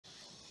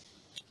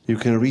You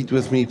can read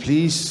with me,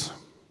 please,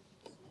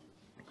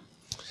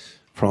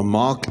 from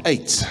Mark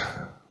 8.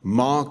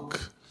 Mark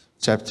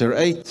chapter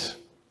 8,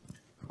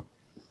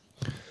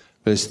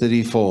 verse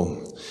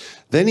 34.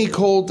 Then he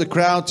called the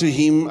crowd to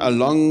him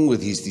along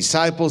with his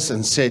disciples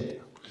and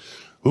said,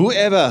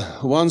 "Whoever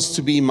wants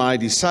to be my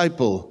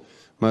disciple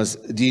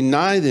must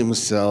deny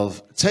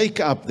themselves,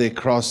 take up their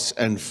cross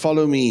and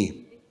follow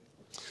me.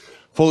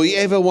 For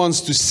whoever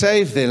wants to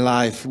save their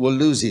life will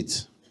lose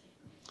it.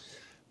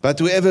 But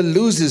whoever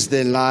loses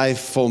their life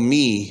for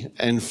me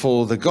and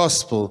for the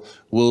gospel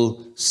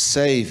will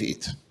save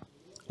it.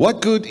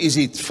 What good is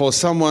it for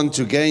someone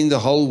to gain the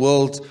whole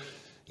world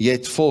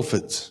yet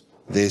forfeit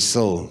their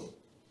soul?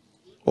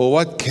 Or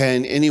what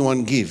can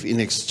anyone give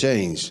in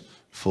exchange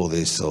for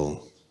their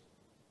soul?"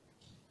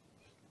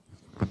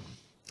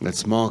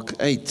 That's Mark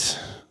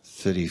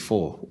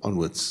 8:34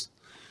 onwards.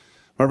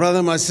 My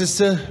brother, my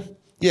sister,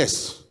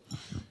 yes,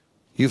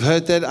 you've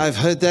heard that, I've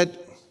heard that.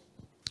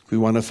 If we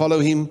want to follow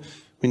him,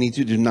 we need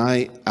to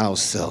deny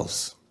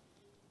ourselves.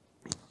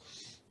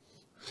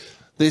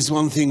 There's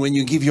one thing, when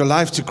you give your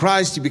life to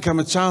Christ, you become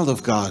a child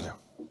of God.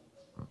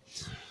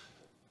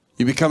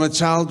 You become a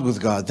child with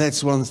God,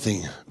 that's one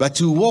thing. But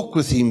to walk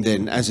with him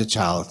then as a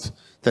child,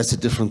 that's a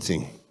different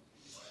thing.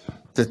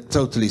 That's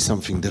totally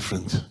something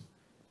different.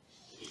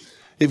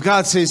 If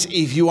God says,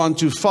 if you want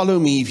to follow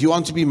me, if you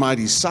want to be my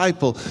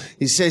disciple,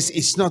 he says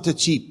it's not a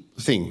cheap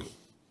thing.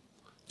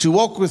 To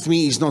walk with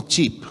me is not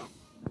cheap.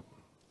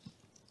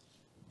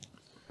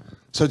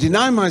 So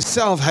deny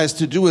myself has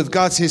to do with,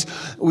 God says,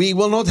 we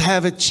will not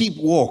have a cheap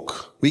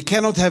walk. We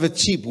cannot have a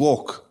cheap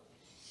walk.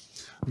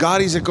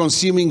 God is a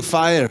consuming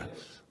fire.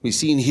 We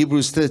see in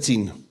Hebrews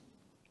 13.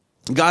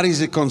 God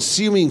is a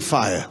consuming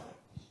fire.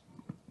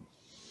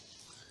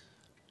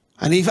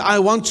 And if I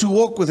want to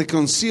walk with a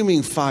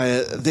consuming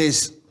fire,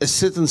 there's a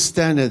certain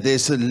standard,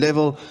 there's a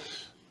level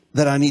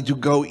that I need to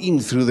go in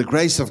through the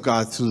grace of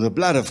God, through the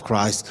blood of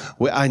Christ,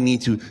 where I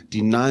need to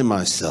deny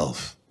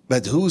myself.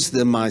 But who's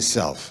the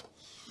myself?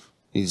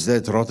 Is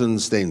that rotten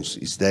stench?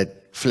 Is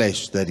that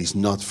flesh that is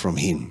not from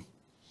him?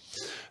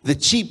 The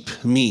cheap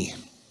me.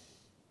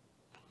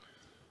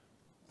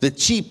 The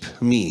cheap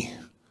me.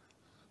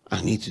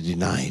 I need to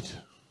deny it.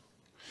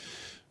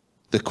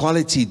 The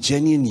quality,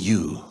 genuine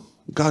you.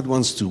 God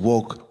wants to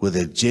walk with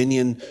a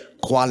genuine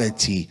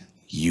quality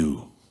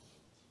you.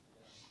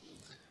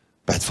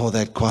 But for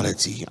that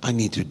quality, I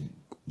need to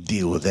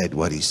deal with that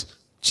what is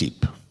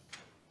cheap.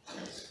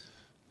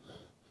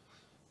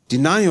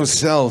 Deny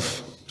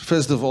yourself.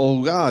 First of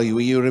all,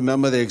 you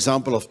remember the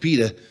example of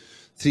Peter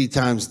 3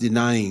 times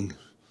denying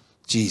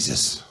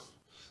Jesus.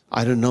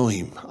 I don't know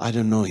him. I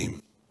don't know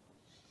him.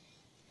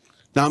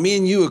 Now, me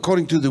and you,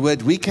 according to the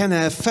word, we can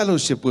have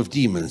fellowship with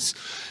demons.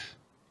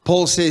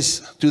 Paul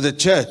says to the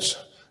church,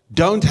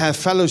 don't have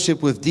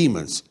fellowship with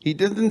demons. He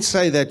didn't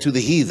say that to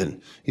the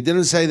heathen. He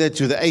didn't say that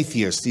to the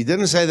atheist. He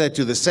didn't say that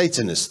to the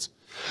Satanist.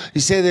 He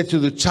said that to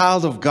the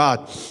child of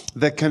God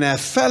that can have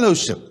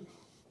fellowship.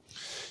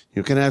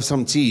 You can have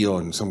some tea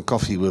or some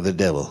coffee with the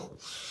devil.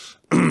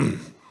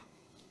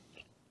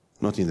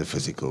 Not in the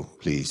physical,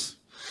 please.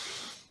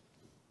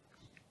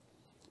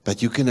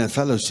 But you can have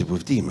fellowship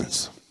with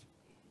demons.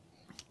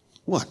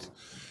 What?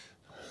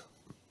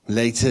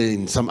 Later,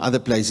 in some other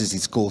places,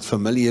 it's called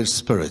familiar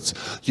spirits.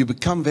 You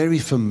become very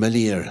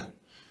familiar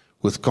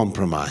with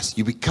compromise.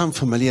 You become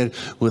familiar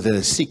with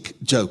the sick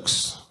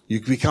jokes. You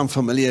become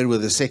familiar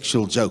with the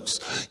sexual jokes.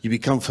 You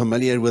become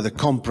familiar with the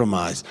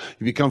compromise.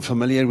 You become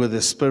familiar with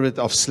the spirit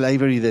of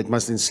slavery that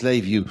must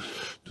enslave you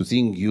to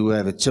think you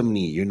have a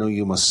chimney. You know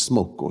you must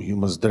smoke, or you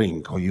must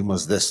drink, or you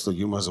must this, or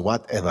you must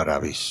whatever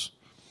rubbish.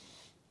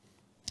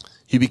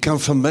 You become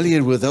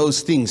familiar with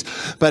those things,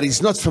 but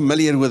it's not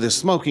familiar with the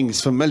smoking.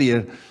 It's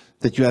familiar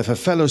that you have a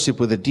fellowship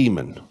with a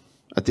demon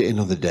at the end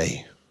of the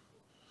day.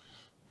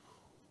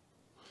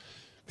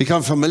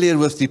 Become familiar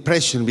with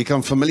depression,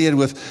 become familiar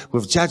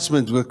with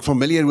judgment,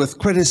 familiar with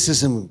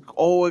criticism.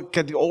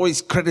 Can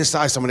always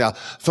criticize somebody else.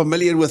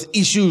 Familiar with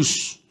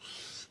issues.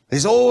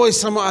 There's always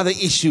some other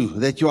issue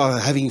that you are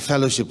having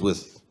fellowship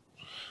with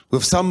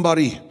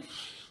somebody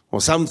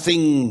or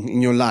something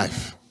in your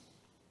life.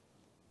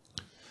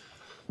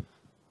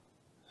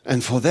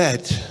 And for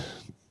that,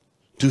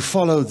 to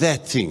follow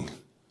that thing,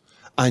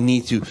 I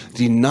need to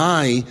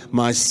deny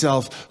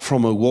myself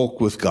from a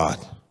walk with God.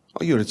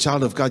 Oh, you're a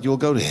child of God, you'll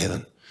go to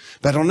heaven.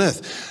 But on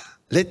earth,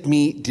 let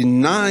me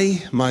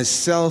deny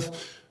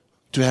myself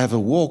to have a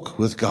walk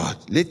with God.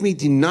 Let me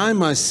deny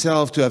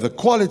myself to have a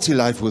quality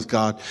life with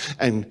God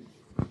and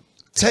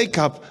take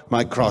up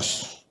my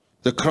cross,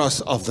 the cross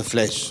of the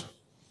flesh.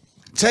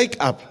 Take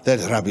up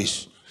that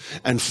rubbish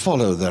and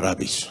follow the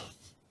rubbish.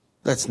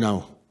 That's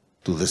now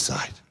to the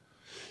side.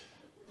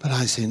 But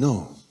I say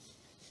no.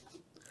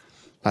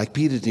 Like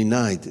Peter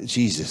denied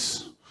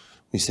Jesus.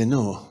 We say,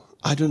 no,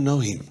 I don't know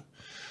him.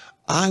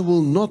 I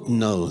will not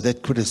know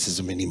that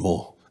criticism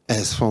anymore.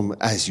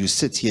 As you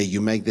sit here, you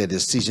make that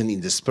decision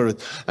in the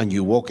Spirit and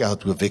you walk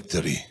out with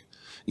victory.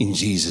 In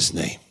Jesus'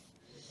 name.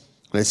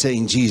 Let's say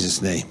in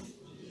Jesus' name.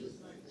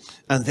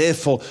 And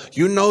therefore,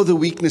 you know the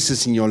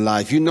weaknesses in your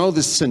life. You know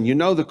the sin. You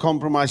know the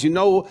compromise. You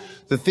know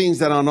the things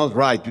that are not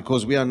right,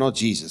 because we are not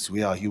Jesus.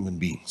 We are human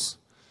beings.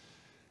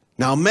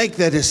 Now make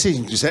that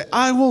decision to say,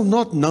 I will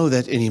not know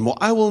that anymore.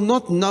 I will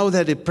not know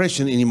that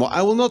depression anymore.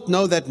 I will not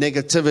know that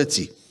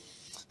negativity,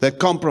 that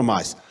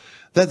compromise,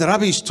 that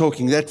rubbish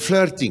talking, that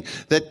flirting,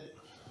 that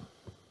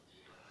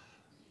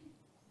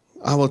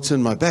I will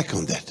turn my back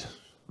on that.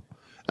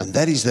 And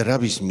that is the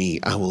rubbish me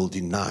I will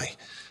deny.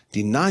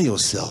 Deny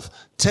yourself.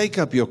 Take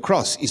up your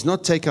cross is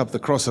not take up the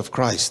cross of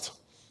Christ.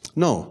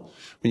 No.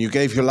 When you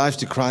gave your life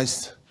to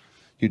Christ,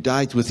 you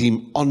died with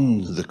him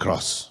on the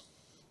cross.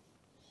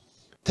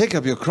 Take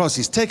up your cross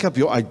is take up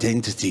your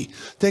identity.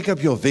 Take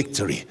up your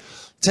victory.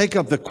 Take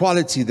up the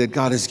quality that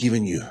God has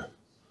given you.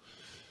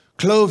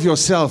 Clothe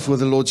yourself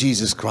with the Lord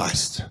Jesus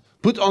Christ.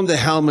 Put on the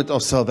helmet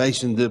of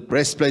salvation, the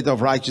breastplate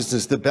of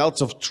righteousness, the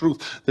belt of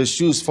truth, the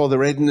shoes for the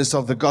readiness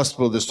of the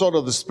gospel, the sword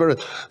of the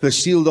Spirit, the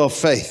shield of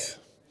faith.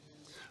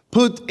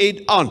 Put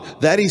it on.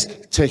 That is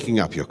taking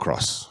up your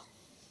cross.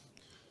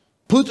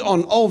 Put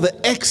on all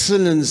the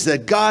excellence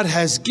that God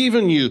has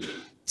given you.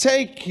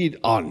 Take it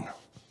on.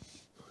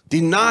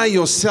 Deny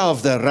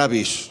yourself the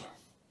rubbish.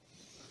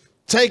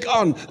 Take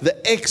on the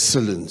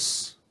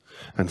excellence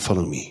and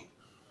follow me.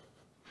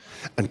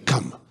 And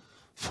come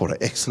for an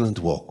excellent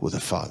walk with the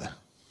Father.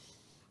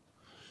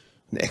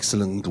 An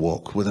excellent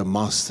walk with a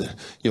master,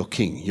 your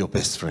king, your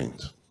best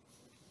friend.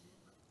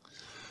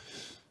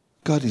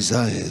 God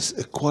desires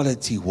a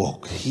quality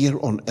walk here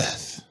on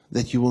earth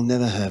that you will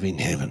never have in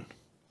heaven.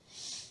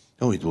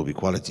 Oh, it will be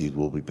quality, it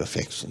will be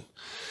perfection.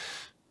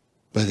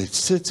 But it's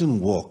a certain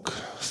walk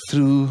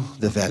through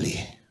the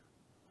valley,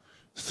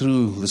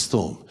 through the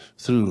storm,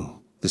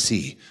 through the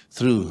sea,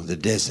 through the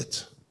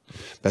desert.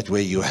 But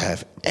where you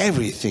have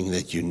everything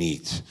that you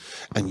need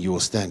and you will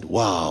stand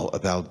wow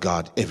about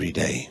God every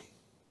day.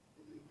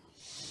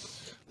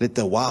 Let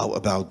the wow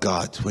about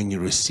God when you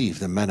receive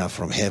the manna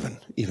from heaven,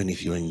 even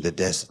if you're in the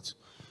desert,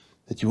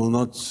 that you will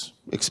not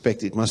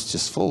expect it must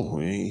just fall.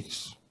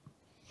 It's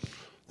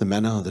the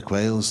manna, the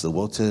quails, the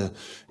water,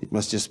 it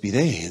must just be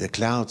there. The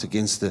clouds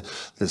against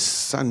the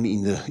sun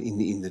in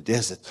the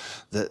desert,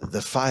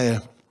 the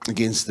fire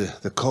against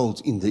the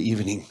cold in the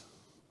evening.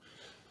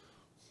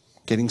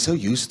 Getting so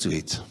used to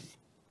it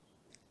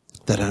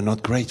that I'm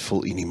not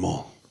grateful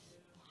anymore.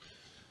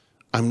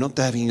 I'm not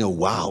having a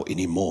wow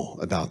anymore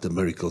about the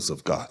miracles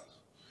of God.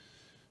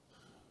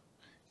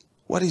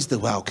 What is the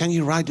wow? Can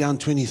you write down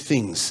 20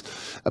 things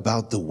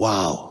about the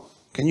wow?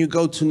 Can you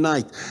go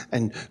tonight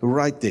and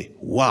write there,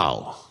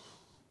 wow?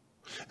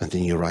 And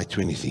then you write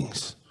 20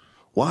 things.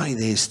 Why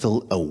there's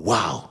still a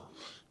wow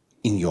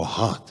in your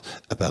heart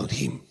about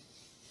him.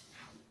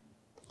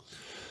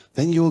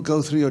 Then you will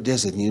go through your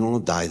desert and you will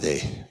not die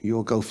there. You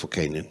will go for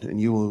Canaan and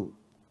you will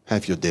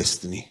have your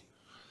destiny.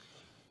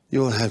 You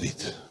will have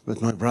it.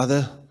 But my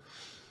brother,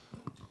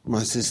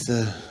 my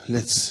sister,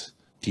 let's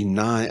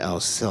deny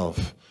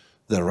ourselves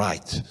the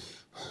right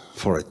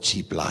for a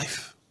cheap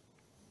life.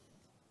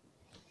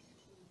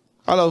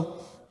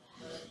 Hello?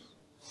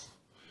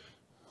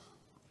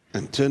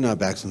 And turn our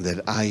backs on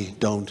that. I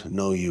don't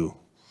know you.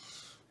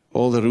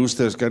 All the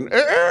roosters can,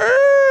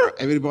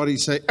 everybody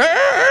say,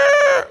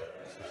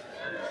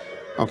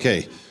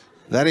 okay.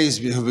 That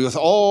is with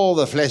all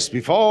the flesh.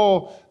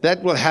 Before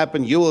that will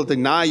happen, you will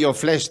deny your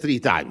flesh 3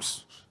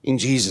 times. In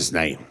Jesus'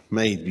 name,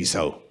 may it be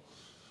so.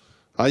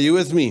 Are you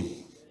with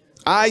me?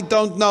 I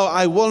don't know.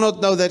 I will not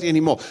know that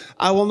anymore.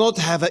 I will not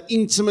have an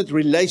intimate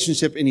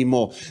relationship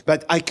anymore.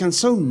 But I can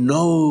so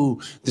know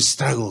the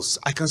struggles.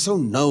 I can so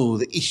know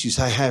the issues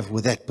I have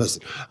with that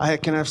person. I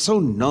can have so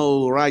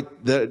know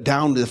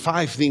down the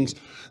 5 things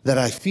that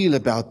I feel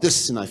about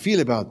this and I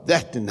feel about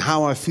that and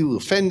how I feel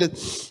offended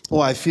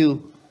or I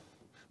feel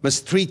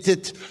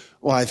mistreated,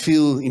 or I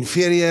feel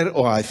inferior,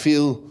 or I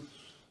feel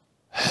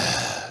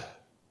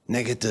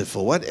negative,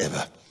 or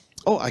whatever.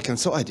 Oh, I can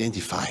so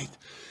identify it.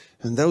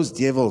 And those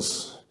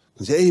devils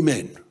say,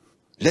 amen.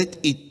 Let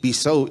it be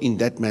so in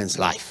that man's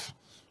life.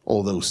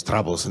 All those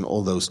troubles and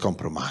all those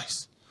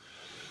compromise.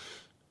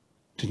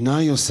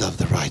 Deny yourself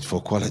the right for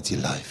quality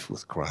life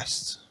with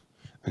Christ.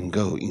 And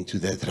go into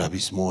that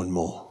rubbish more and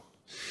more.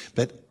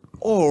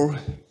 Or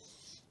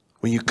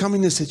when you come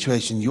in a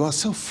situation, you are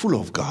so full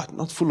of God,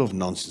 not full of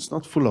nonsense,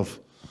 not full of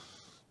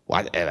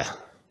whatever,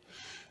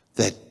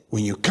 that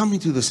when you come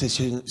into the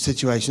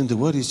situation, the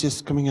word is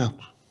just coming out.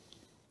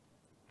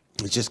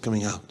 It's just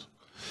coming out.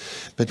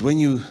 But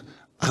when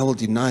I will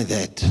deny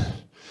that,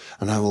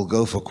 and I will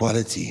go for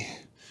quality,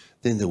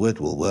 then the word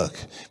will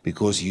work.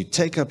 Because you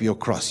take up your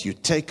cross, you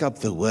take up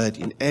the word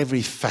in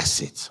every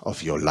facet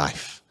of your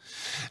life.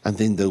 And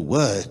then the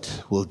word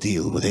will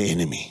deal with the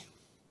enemy.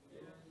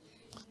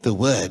 The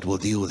word will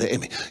deal with the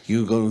enemy.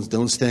 You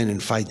don't stand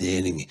and fight the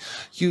enemy.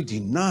 You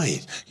deny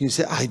it. You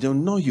say, I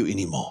don't know you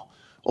anymore.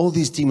 All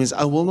these demons,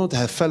 I will not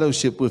have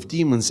fellowship with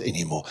demons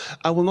anymore.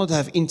 I will not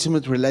have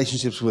intimate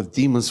relationships with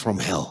demons from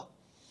hell.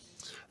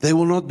 I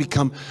will not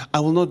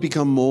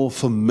become more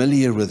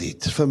familiar with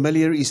it.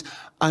 Familiar is,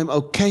 I'm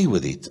okay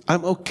with it.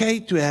 I'm okay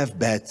to have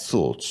bad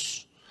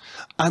thoughts.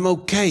 I'm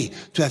okay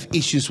to have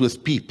issues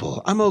with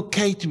people. I'm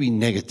okay to be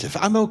negative.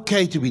 I'm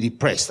okay to be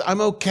depressed. I'm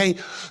okay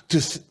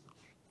to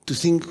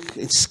think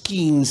in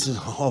schemes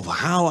of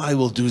how I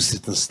will do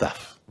certain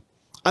stuff.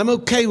 I'm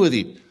okay with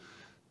it.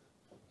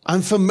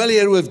 I'm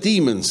familiar with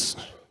demons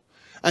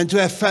and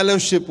to have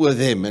fellowship with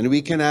them. And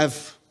we can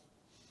have,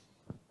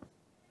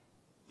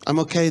 I'm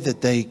okay that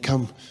they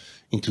come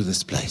into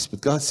this place. But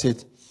God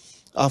said,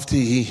 after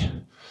He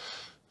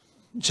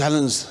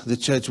challenged the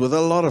church with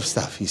a lot of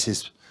stuff, He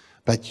says,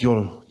 but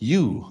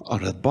you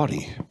are a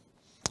body,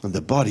 and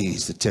the body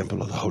is the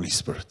temple of the Holy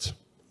Spirit.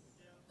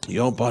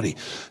 Your body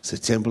is the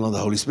temple of the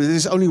Holy Spirit.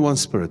 There's only one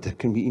Spirit that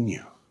can be in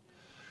you.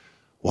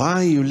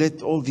 Why you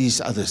let all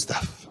these other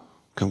stuff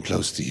come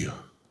close to you?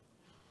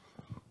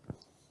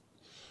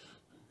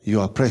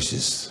 You are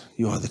precious.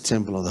 You are the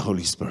temple of the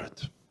Holy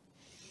Spirit.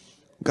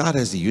 God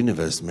has the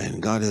universe, man.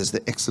 God has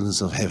the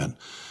excellence of heaven.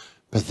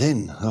 But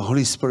then the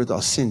Holy Spirit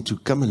are sent to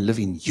come and live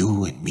in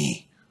you and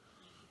me.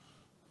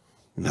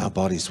 In our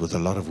bodies with a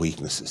lot of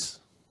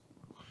weaknesses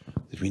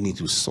that we need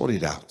to sort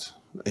it out.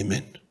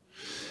 Amen.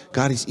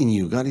 God is in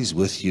you. God is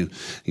with you.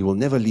 He will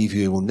never leave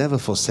you. He will never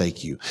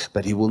forsake you.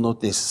 But He will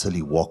not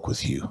necessarily walk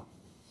with you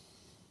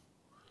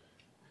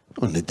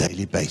on a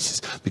daily basis.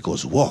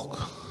 Because walk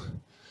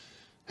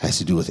has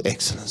to do with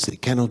excellence.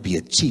 It cannot be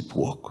a cheap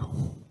walk.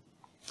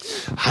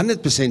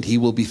 100% He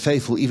will be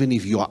faithful even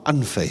if you are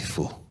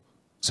unfaithful.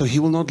 So He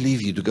will not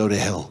leave you to go to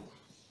hell.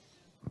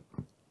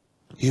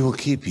 He will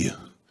keep you.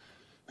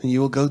 And you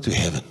will go to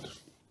heaven.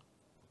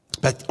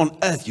 But on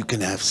earth you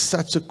can have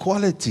such a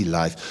quality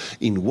life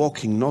in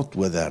walking not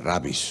with the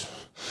rubbish,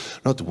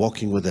 not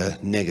walking with the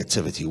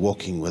negativity,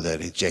 walking with the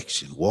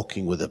rejection,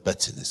 walking with the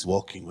bitterness,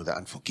 walking with the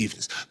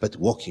unforgiveness, but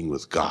walking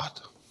with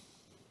God.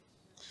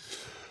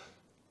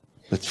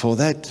 But for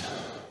that,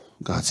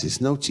 God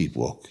says, no cheap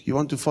walk. You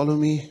want to follow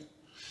me?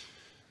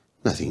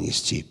 Nothing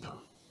is cheap.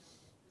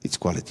 It's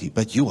quality,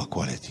 but you are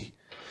quality.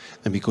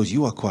 And because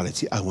you are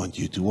quality, I want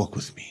you to walk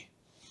with me.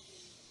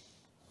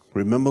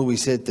 Remember we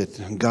said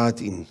that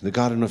God in the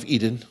Garden of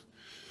Eden,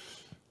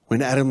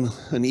 when Adam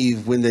and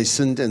Eve, when they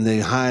sinned and they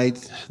hide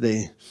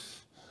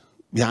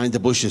behind the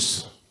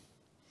bushes.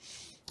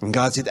 And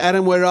God said,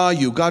 Adam, where are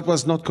you? God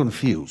was not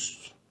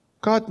confused.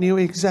 God knew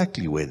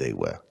exactly where they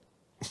were.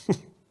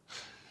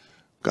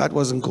 God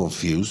wasn't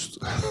confused.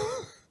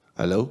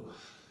 Hello?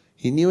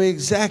 He knew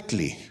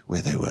exactly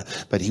where they were.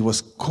 But He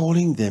was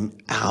calling them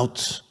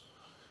out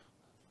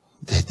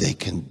that they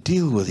can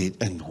deal with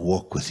it and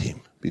walk with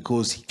Him.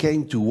 Because He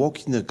came to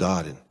walk in the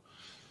garden.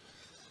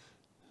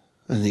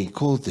 And He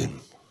called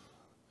them.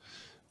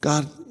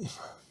 God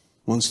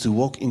wants to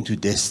walk into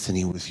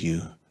destiny with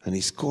you. And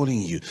He's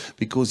calling you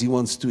because He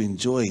wants to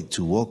enjoy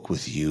to walk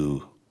with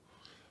you.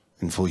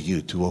 And for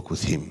you to walk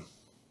with Him.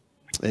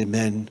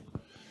 Amen.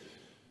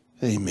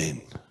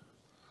 Amen.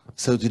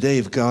 So today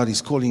if God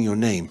is calling your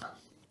name.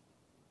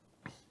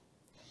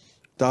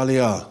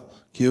 Dalia,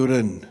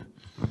 Kieran,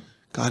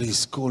 God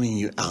is calling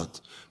you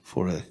out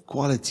for a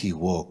quality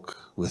walk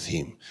with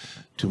Him.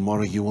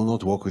 Tomorrow you will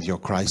not walk with your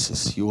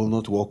crisis. You will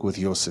not walk with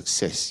your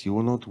success. You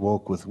will not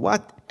walk with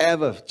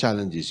whatever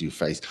challenges you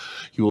face.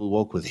 You will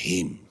walk with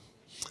Him.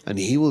 And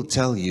He will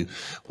tell you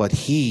what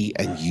He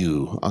and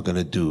you are going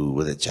to do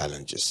with the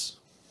challenges.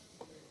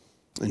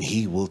 And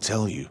He will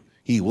tell you.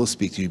 He will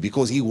speak to you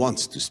because He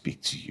wants to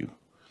speak to you.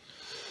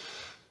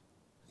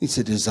 It's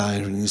a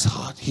desire in His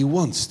heart. He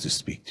wants to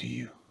speak to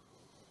you.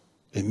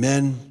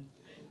 Amen.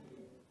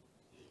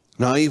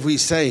 Now if we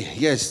say,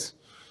 yes,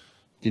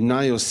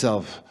 deny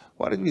yourself.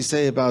 What did we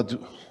say about,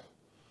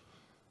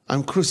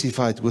 I'm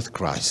crucified with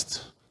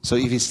Christ. So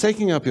if He's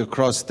taking up your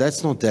cross,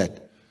 that's not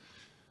that.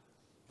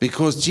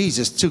 Because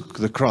Jesus took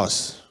the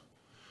cross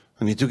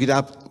and He took it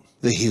up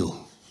the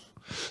hill.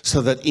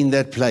 So that in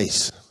that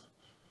place,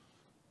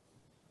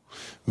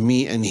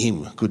 me and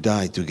Him could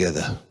die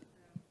together.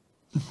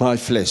 My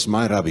flesh,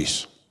 my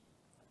rubbish.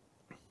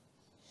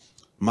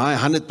 My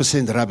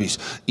 100% rubbish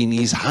in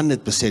His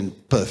 100%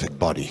 perfect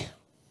body.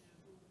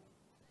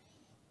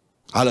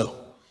 Hello.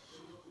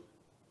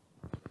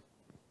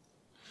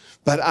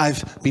 But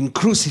I've been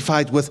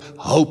crucified with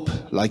hope,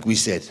 like we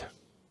said.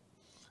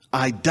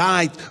 I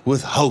died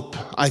with hope.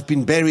 I've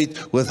been buried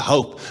with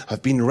hope.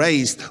 I've been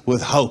raised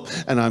with hope.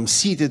 And I'm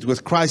seated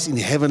with Christ in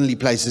heavenly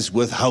places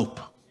with hope.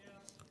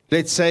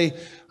 Let's say,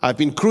 I've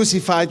been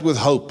crucified with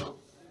hope.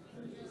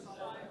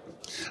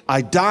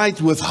 I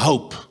died with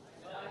hope.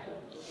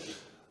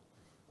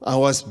 I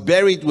was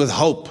buried with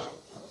hope.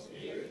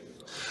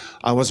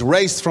 I was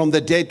raised from the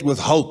dead with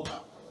hope.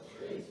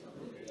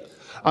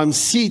 I'm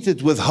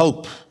seated with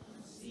hope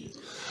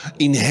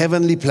in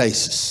heavenly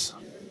places.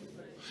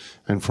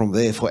 And from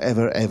there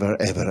forever,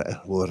 ever,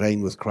 ever will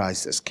reign with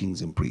Christ as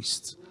kings and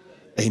priests.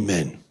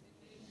 Amen.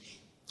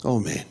 Oh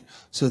man.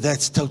 So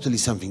that's totally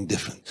something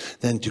different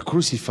than to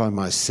crucify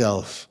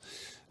myself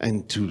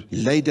and to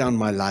lay down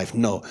my life.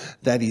 No,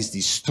 that is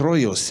destroy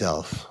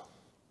yourself.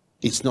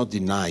 It's not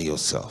deny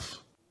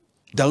yourself.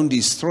 Don't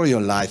destroy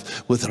your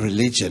life with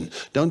religion.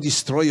 Don't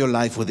destroy your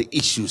life with the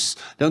issues.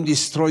 Don't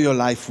destroy your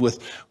life with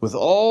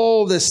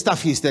all the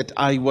stuffies that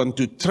I want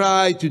to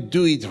try to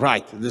do it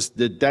right.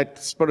 That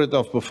spirit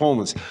of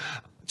performance.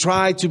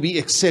 Try to be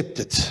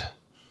accepted.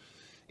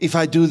 If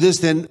I do this,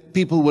 then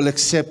people will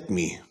accept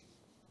me.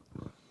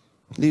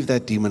 Leave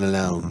that demon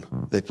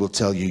alone that will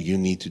tell you you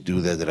need to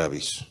do that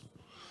rubbish.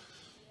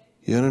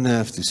 You don't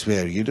have to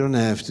swear. You don't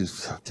have to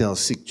tell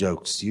sick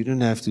jokes. You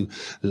don't have to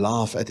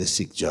laugh at a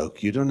sick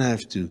joke. You don't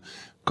have to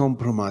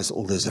compromise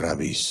all this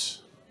rubbish.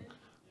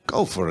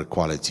 Go for a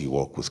quality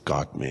walk with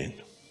God, man.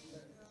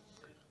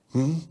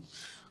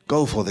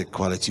 Go for the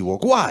quality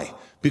walk. Why?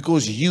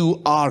 Because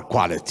you are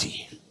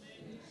quality.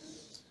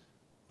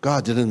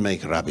 God didn't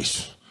make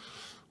rubbish.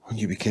 When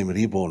you became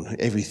reborn,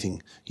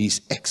 everything,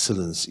 His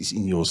excellence is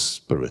in your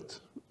spirit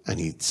and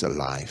it's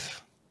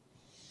alive.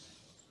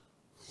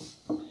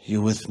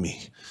 You with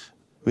me?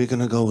 We're going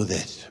to go with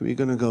that. We're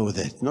going to go with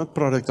that. Not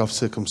product of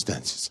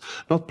circumstances.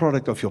 Not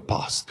product of your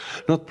past.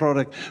 Not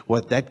product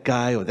what that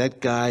guy or that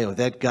guy or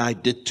that guy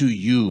did to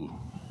you.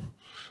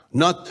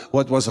 Not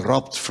what was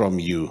robbed from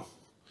you.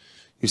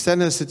 You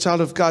stand as a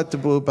child of God, the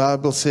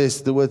Bible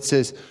says, the word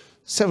says,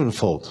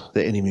 sevenfold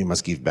the enemy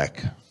must give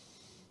back.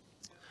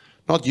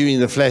 Not you in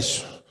the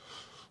flesh.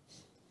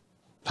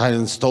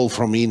 Tyrant stole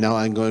from me, now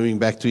I'm going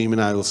back to him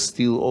and I will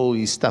steal all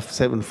his stuff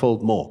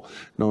sevenfold more.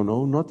 No,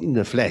 not in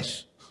the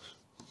flesh.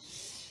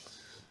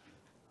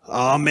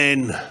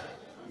 Amen.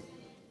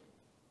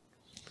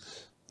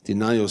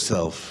 Deny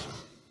yourself,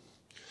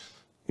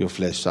 your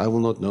flesh. I will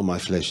not know my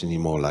flesh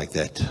anymore like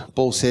that.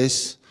 Paul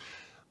says,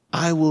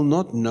 I will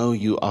not know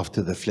you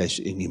after the flesh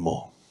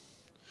anymore.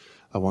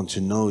 I want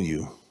to know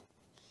you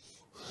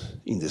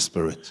in the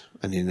spirit.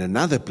 And in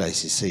another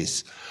place he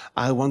says,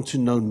 I want to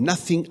know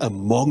nothing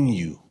among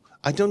you.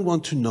 I don't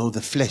want to know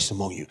the flesh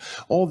among you.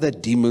 All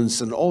that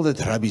demons and all that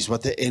rubbish,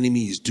 what the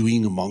enemy is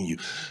doing among you.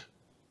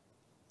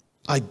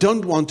 I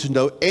don't want to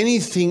know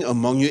anything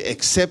among you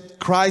except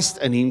Christ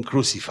and Him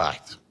crucified.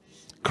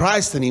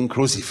 Christ and Him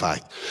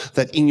crucified.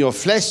 That in your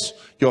flesh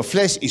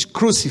is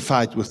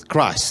crucified with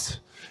Christ.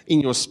 In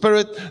your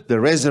spirit, the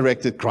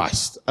resurrected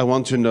Christ. I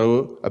want to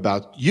know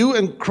about you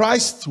and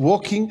Christ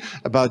walking,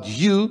 about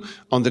you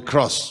on the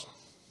cross.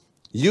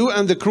 You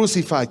and the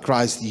crucified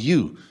Christ,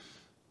 you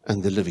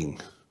and the living,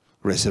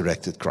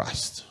 resurrected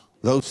Christ.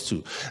 Those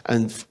two.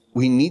 And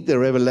we need the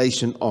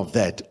revelation of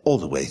that all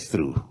the way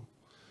through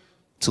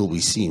till we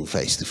see Him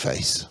face to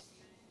face.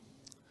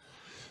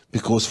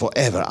 Because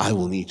forever I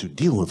will need to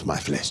deal with my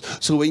flesh.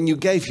 So when you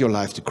gave your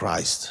life to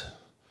Christ,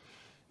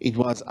 it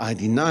was I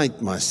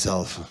denied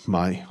myself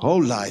my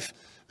whole life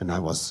and I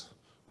was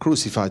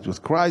crucified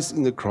with Christ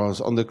on the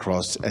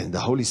cross, and the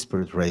Holy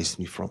Spirit raised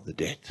me from the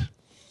dead.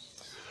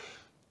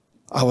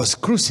 I was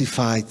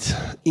crucified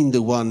in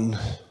the one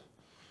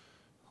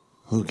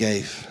who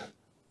gave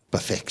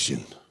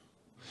perfection.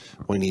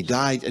 When He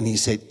died and He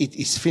said, it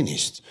is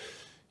finished,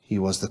 He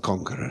was the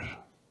conqueror.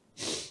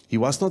 He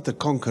was not the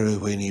conqueror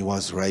when He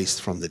was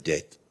raised from the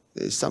dead.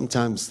 There's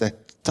sometimes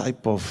that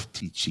type of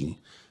teaching.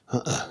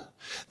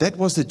 That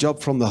was the job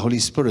from the Holy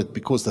Spirit,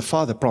 because the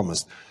Father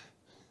promised,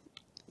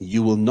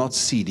 you will not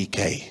see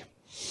decay.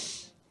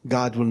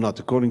 God will not,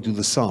 according to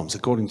the Psalms,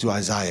 according to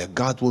Isaiah,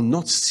 God will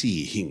not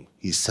see Him,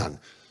 His Son,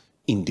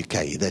 in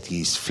decay, that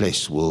His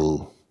flesh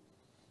will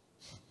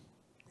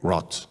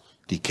rot,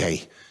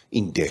 decay,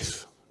 in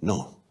death.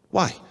 No.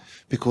 Why?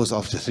 Because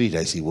after 3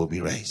 days He will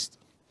be raised.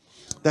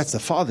 That's the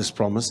Father's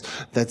promise.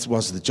 That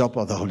was the job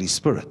of the Holy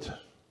Spirit.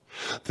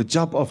 The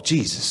job of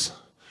Jesus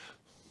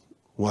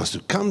was to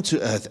come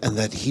to earth and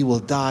that He will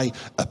die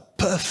a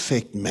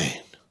perfect man,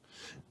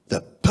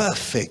 the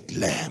perfect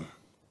Lamb.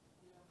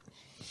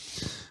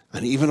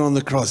 And even on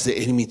the cross, the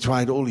enemy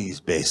tried all his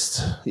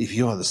best. If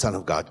you are the Son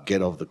of God,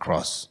 get off the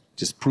cross.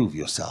 Just prove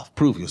yourself.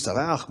 Prove yourself.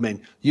 Ah,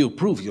 man, you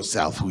prove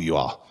yourself who you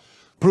are.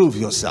 Prove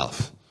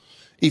yourself.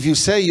 If you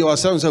say you are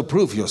so-and-so,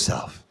 prove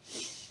yourself.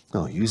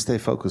 No, you stay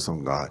focused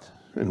on God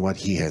and what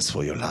He has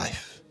for your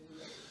life.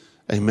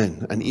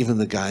 Amen. And even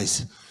the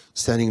guys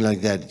standing like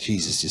that,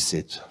 Jesus just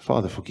said,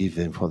 Father, forgive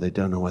them, for they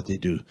don't know what they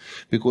do.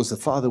 Because the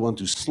Father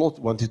wanted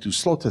to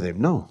slaughter them.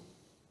 No.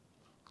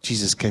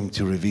 Jesus came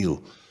to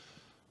reveal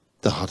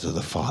the heart of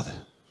the Father.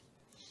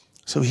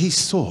 So He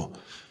saw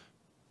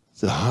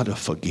the heart of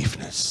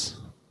forgiveness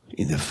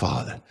in the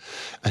Father.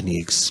 And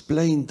He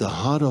explained the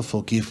heart of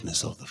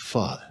forgiveness of the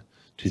Father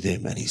to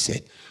them. And He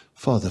said,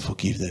 Father,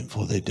 forgive them,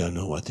 for they don't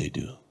know what they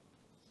do.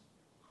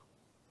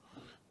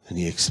 And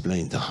He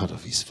explained the heart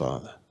of His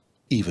Father,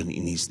 even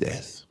in His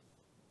death.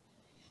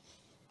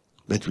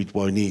 But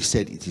when He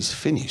said it is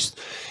finished,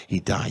 He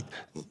died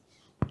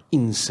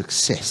in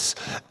success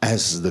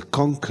as the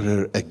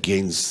conqueror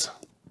against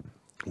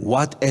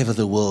whatever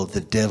the world, the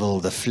devil,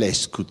 the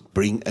flesh could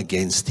bring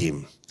against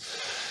Him.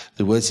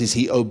 The word says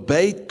He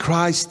obeyed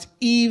Christ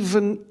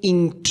even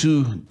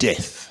into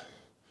death.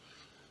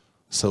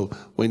 So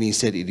when He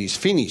said it is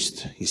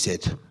finished, He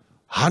said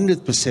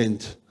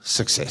 100%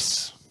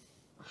 success,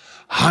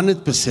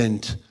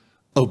 100%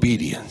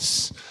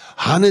 obedience,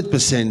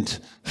 100%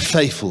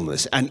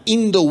 faithfulness. And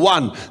in the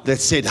one that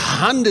said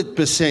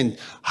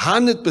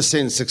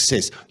 100%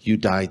 success, you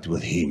died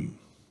with him.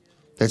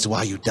 That's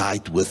why you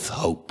died with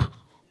hope.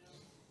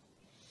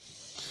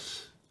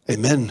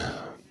 Amen.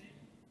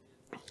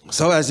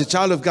 So as a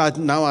child of God,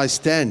 now I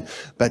stand.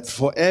 But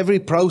for every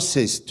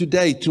process,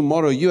 today,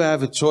 tomorrow, you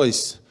have a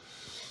choice.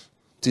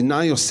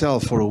 Deny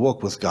yourself for a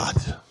walk with God.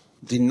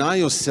 Deny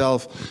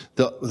yourself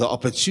the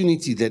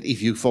opportunity that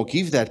if you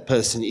forgive that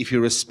person, if you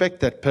respect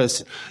that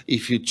person,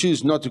 if you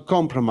choose not to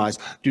compromise,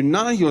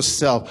 deny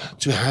yourself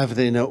to have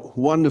then a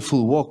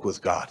wonderful walk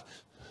with God.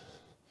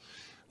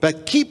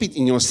 But keep it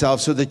in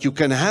yourself so that you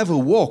can have a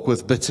walk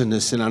with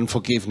bitterness and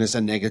unforgiveness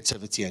and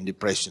negativity and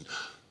depression.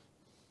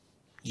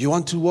 You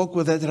want to walk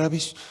with that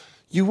rubbish?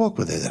 You walk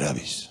with that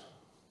rubbish.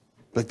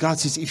 But God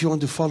says, if you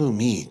want to follow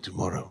me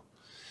tomorrow,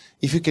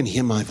 if you can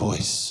hear my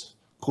voice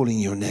calling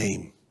your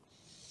name,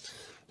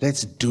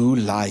 let's do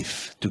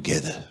life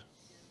together.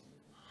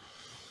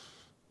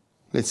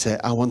 Let's say,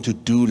 I want to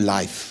do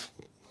life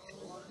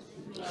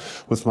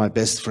with my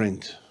best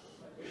friend,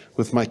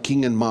 with my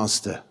King and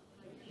Master,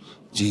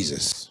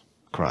 Jesus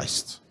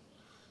Christ.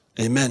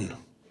 Amen.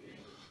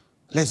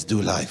 Let's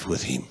do life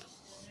with him.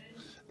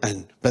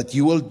 But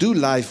you will do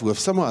life with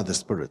some other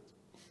spirit.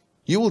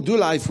 You will do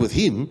life with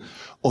him,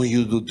 or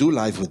you will do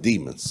life with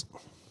demons.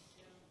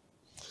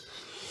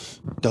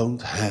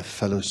 Don't have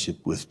fellowship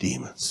with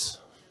demons.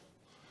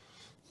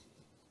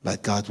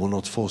 But God will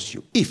not force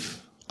you.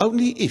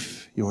 Only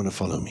if you want to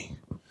follow me.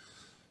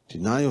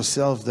 Deny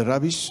yourself the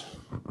rubbish.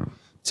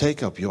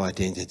 Take up your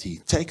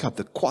identity. Take up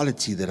the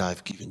quality that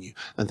I've given you.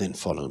 And then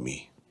follow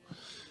me.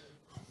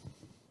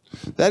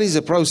 That is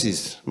a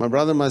process. My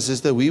brother, my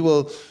sister, we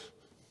will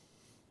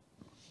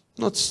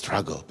not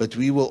struggle, but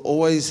we will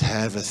always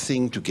have a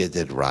thing to get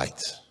that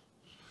right.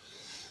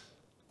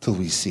 Till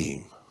we see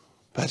him.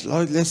 But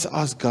Lord, let's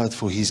ask God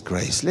for his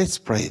grace. Let's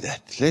pray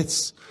that.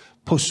 Let's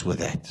push with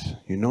that,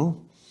 you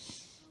know.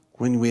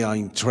 When we are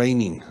in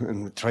training,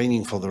 and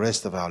training for the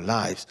rest of our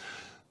lives,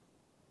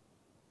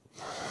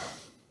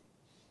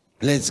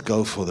 let's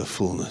go for the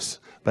fullness.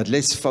 But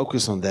let's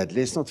focus on that.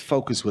 Let's not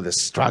focus with a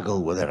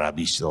struggle with a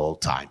rubbish the whole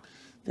time.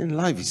 Then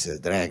life is a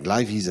drag.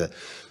 Life is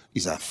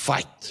a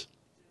fight.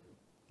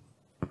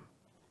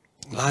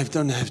 Life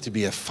don't have to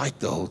be a fight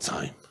the whole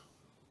time.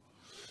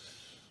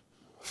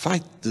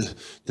 Fight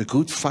the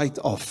good fight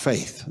of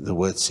faith, the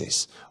word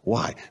says.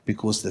 Why?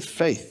 Because the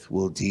faith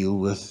will deal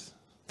with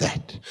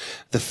that.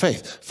 The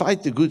faith.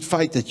 Fight the good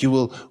fight that you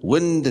will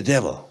win the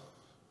devil.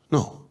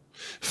 No.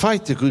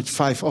 Fight the good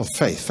fight of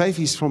faith. Faith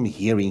is from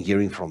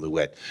hearing from the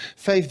word.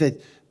 Faith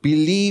that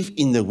believe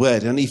in the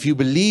word. And if you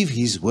believe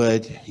his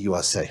word, you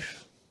are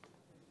safe.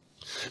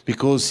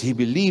 Because he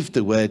believed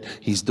the word,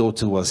 his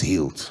daughter was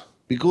healed.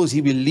 Because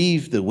he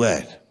believed the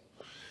word,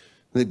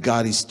 that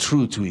God is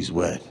true to his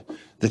word.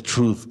 The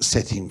truth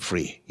set him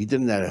free. He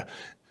didn't have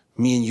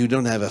me and you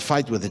don't have a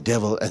fight with the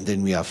devil and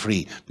then we are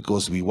free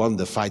because we won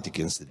the fight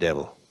against the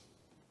devil.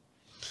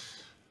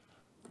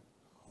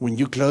 When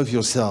you clothe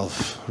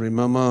yourself,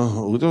 remember,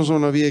 hoe het ons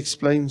nou weer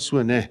explain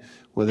so, né?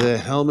 With a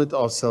helmet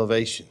of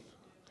salvation.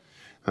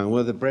 And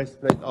with a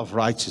breastplate of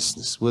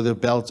righteousness, with a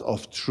belt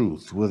of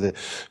truth, with the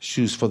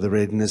shoes for the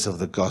readiness of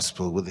the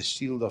gospel, with a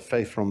shield of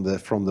faith from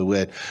the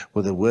word,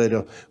 with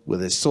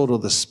a sword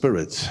of the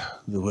Spirit,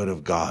 the word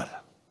of God.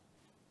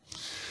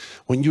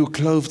 When you're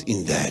clothed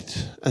in that,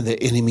 and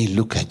the enemy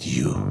look at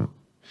you,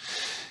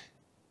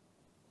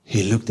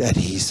 he looked at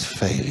his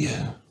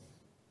failure.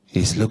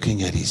 He's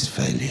looking at his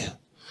failure.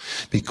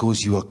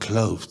 Because you are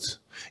clothed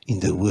in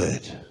the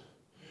word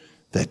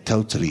that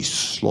totally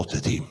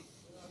slaughtered him.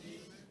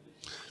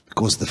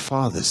 Because the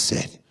Father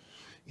said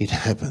it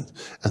happened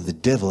and the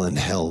devil and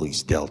hell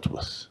is dealt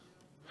with.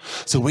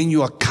 So when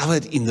you are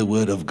covered in the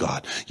word of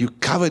God, you're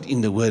covered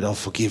in the word of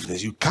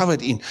forgiveness, you're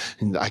covered in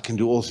I can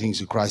do all things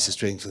through Christ who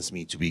strengthens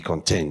me, to be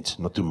content,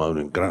 not to moan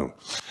and groan.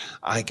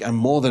 I am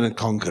more than a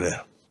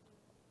conqueror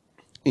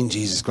in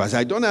Jesus Christ.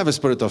 I don't have a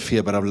spirit of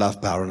fear, but of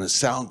love, power, and a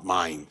sound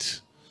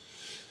mind.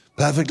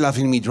 Perfect love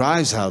in me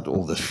drives out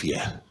all the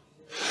fear.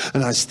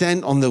 And I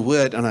stand on the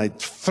word and I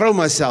throw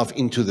myself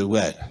into the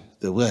word.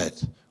 The word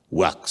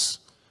works.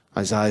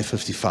 Isaiah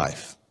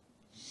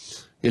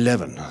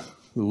 55:11.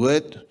 The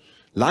word,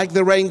 like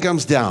the rain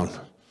comes down,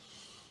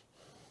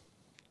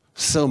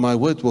 so my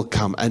word will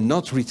come and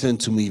not return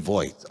to me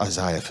void.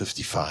 Isaiah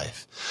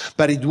 55.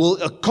 But it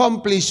will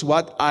accomplish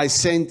what I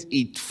sent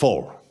it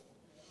for.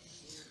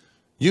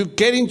 You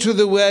get into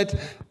the word,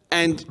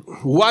 and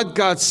what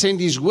God sent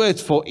his word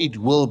for, it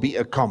will be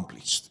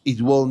accomplished.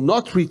 It will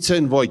not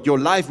return void. Your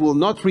life will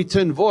not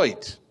return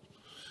void.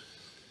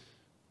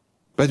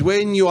 But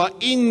when you are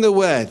in the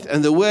word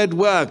and the word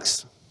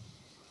works,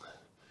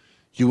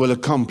 you will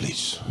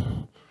accomplish.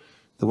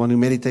 The one who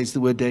meditates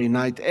the word day and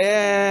night,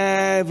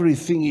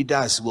 everything he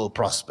does will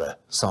prosper.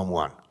 Psalm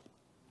 1.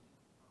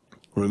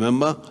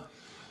 Remember?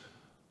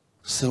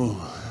 So,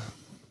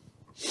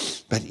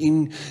 But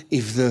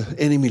if the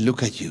enemy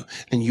look at you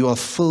and you are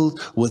filled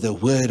with the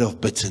word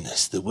of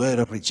bitterness, the word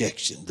of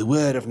rejection, the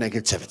word of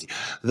negativity,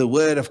 the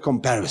word of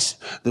comparison,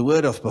 the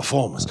word of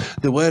performance,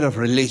 the word of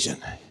religion,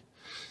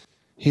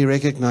 he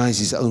recognized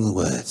his own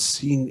words.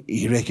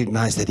 He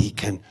recognized that he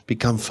can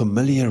become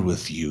familiar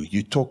with you.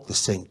 You talk the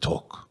same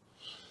talk.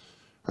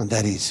 And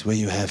that is where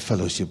you have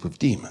fellowship with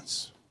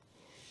demons.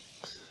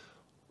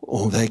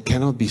 Or they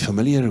cannot be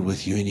familiar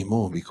with you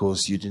anymore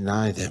because you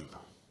deny them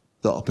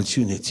the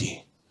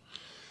opportunity.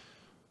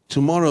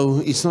 Tomorrow,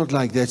 it's not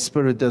like that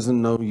spirit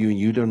doesn't know you and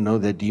you don't know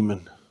that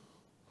demon.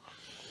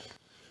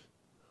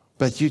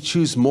 But you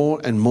choose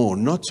more and more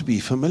not to be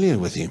familiar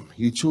with him.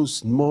 You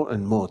choose more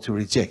and more to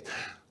reject.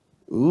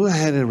 Who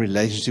had a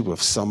relationship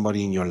with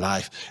somebody in your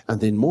life, and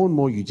then more and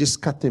more you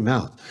just cut them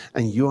out,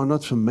 and you are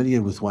not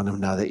familiar with one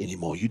another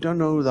anymore. You don't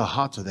know the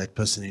heart of that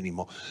person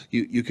anymore.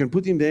 You can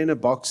put him there in a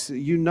box.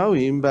 You know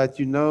him, but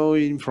you know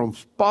him from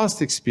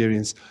past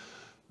experience.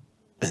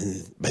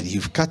 But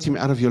you've cut him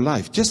out of your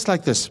life. Just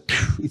like this.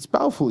 It's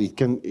powerful.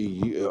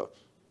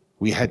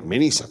 We had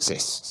many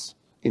successes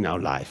in our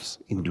lives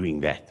in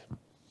doing that.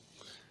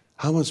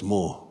 How much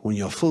more when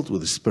you're filled with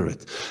the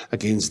Spirit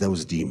against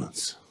those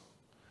demons?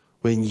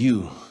 When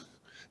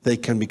they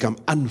can become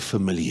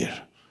unfamiliar.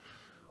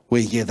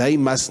 Where they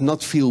must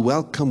not feel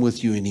welcome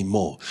with you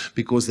anymore.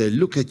 Because they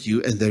look at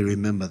you and they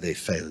remember their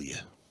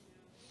failure.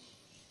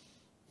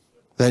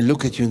 They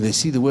look at you and they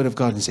see the Word of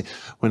God and say,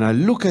 when I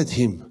look at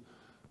him,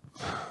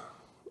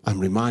 I'm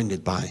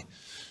reminded by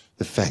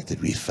the fact that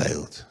we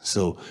failed.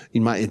 So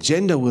in my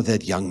agenda with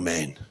that young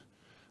man,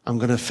 I'm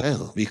going to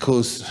fail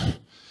because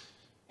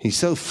he's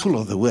so full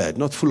of the Word,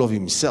 not full of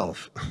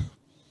himself,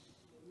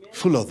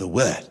 full of the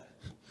Word.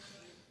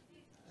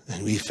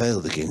 And we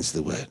failed against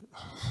the Word.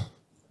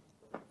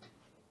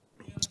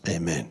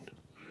 Amen.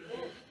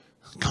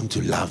 Come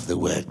to love the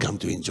Word, come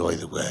to enjoy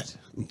the Word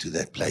into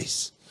that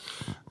place.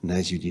 And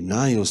as you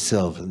deny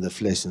yourself and the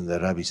flesh and the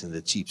rubbish and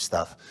the cheap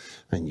stuff,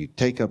 and you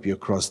take up your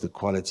cross, the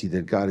quality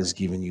that God has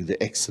given you,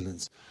 the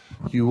excellence,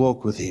 you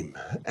walk with him.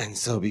 And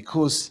so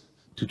because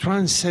to try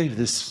and save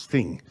this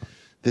thing,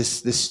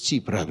 this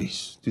cheap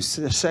rubbish, to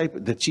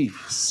save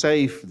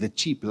the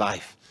cheap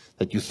life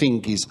that you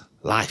think is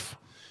life,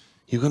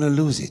 you're going to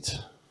lose it,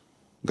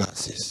 God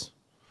says.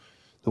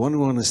 The one who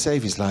wants to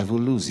save his life will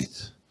lose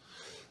it.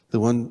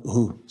 The one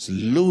who's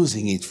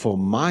losing it for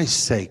my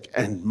sake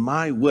and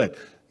my word,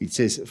 it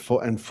says,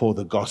 for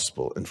the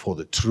gospel and for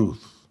the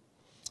truth.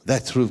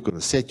 That truth is going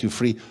to set you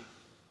free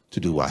to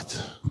do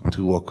what?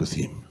 To walk with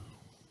him.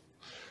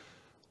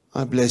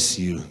 I bless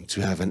you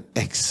to have an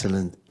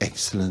excellent,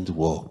 excellent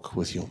walk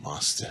with your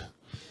master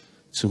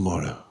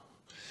tomorrow.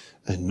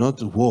 And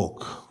not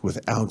walk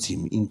without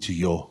him into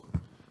your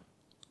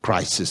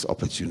crisis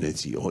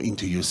opportunity or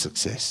into your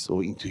success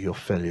or into your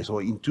failures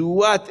or into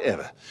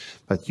whatever.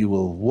 But you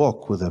will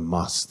walk with a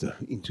master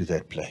into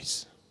that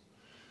place.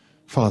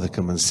 Father,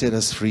 come and set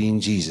us free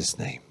in Jesus'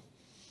 name.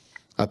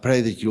 I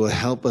pray that you will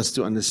help us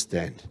to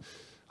understand.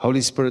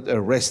 Holy Spirit,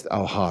 arrest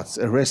our hearts,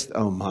 arrest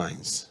our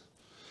minds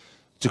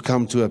to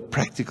come to a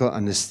practical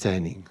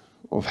understanding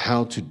of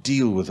how to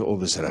deal with all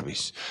this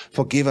rubbish.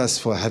 Forgive us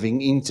for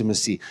having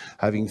intimacy,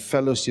 having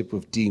fellowship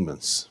with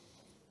demons.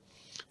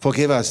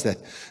 Forgive us that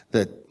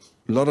a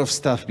lot of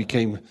stuff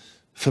became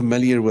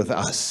familiar with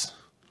us.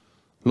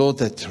 Lord,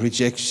 that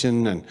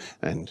rejection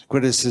and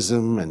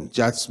criticism and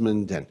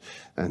judgment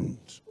and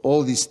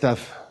all this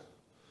stuff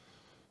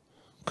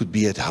could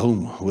be at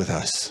home with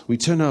us. We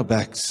turn our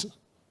backs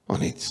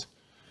on it.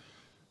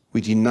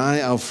 We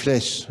deny our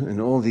flesh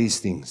and all these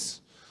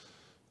things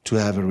to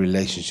have a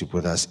relationship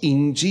with us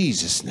in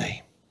Jesus'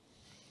 name.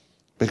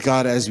 But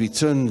God, as we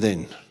turn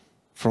then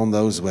from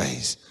those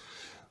ways,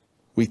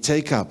 we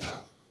take up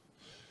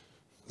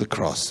the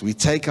cross. We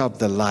take up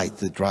the light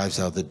that drives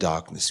out the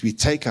darkness. We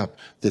take up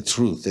the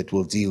truth that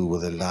will deal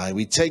with the lie.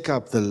 We take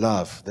up the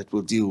love that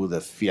will deal with the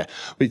fear.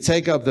 We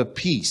take up the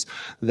peace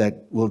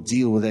that will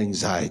deal with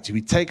anxiety.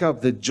 We take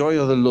up the joy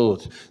of the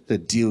Lord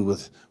that deal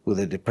with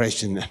the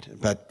depression.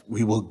 But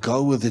we will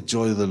go with the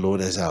joy of the Lord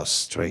as our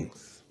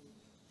strength.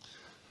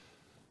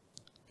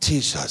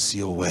 Teach us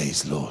your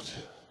ways, Lord.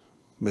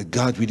 But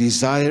God, we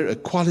desire a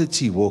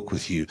quality walk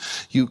with you.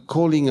 You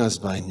calling us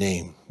by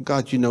name.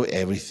 God, you know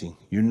everything.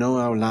 You know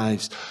our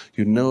lives.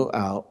 You know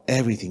our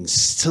everything.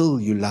 Still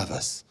you love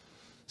us.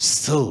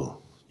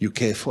 Still you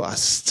care for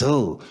us.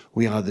 Still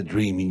we are the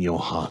dream in your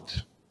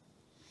heart.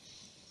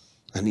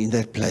 And in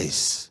that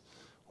place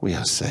we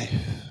are safe.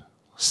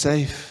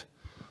 Safe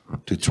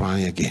to try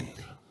again.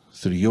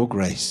 Through your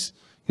grace,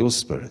 your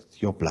spirit,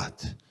 your blood.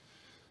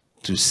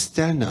 To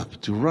stand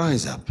up, to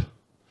rise up.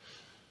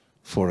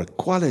 For a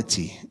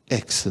quality,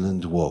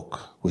 excellent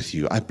walk with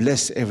you. I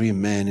bless every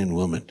man and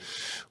woman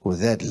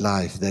with that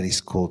life that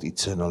is called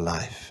eternal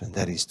life, and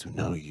that is to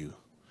know you.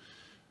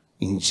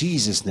 In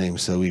Jesus' name,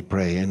 so we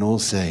pray, and all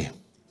say,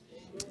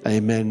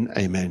 amen,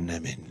 amen,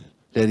 amen.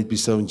 Let it be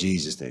so in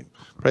Jesus' name.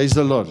 Praise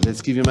the Lord.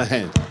 Let's give him a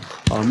hand.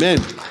 Amen.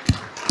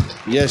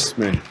 Yes,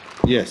 man.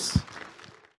 Yes.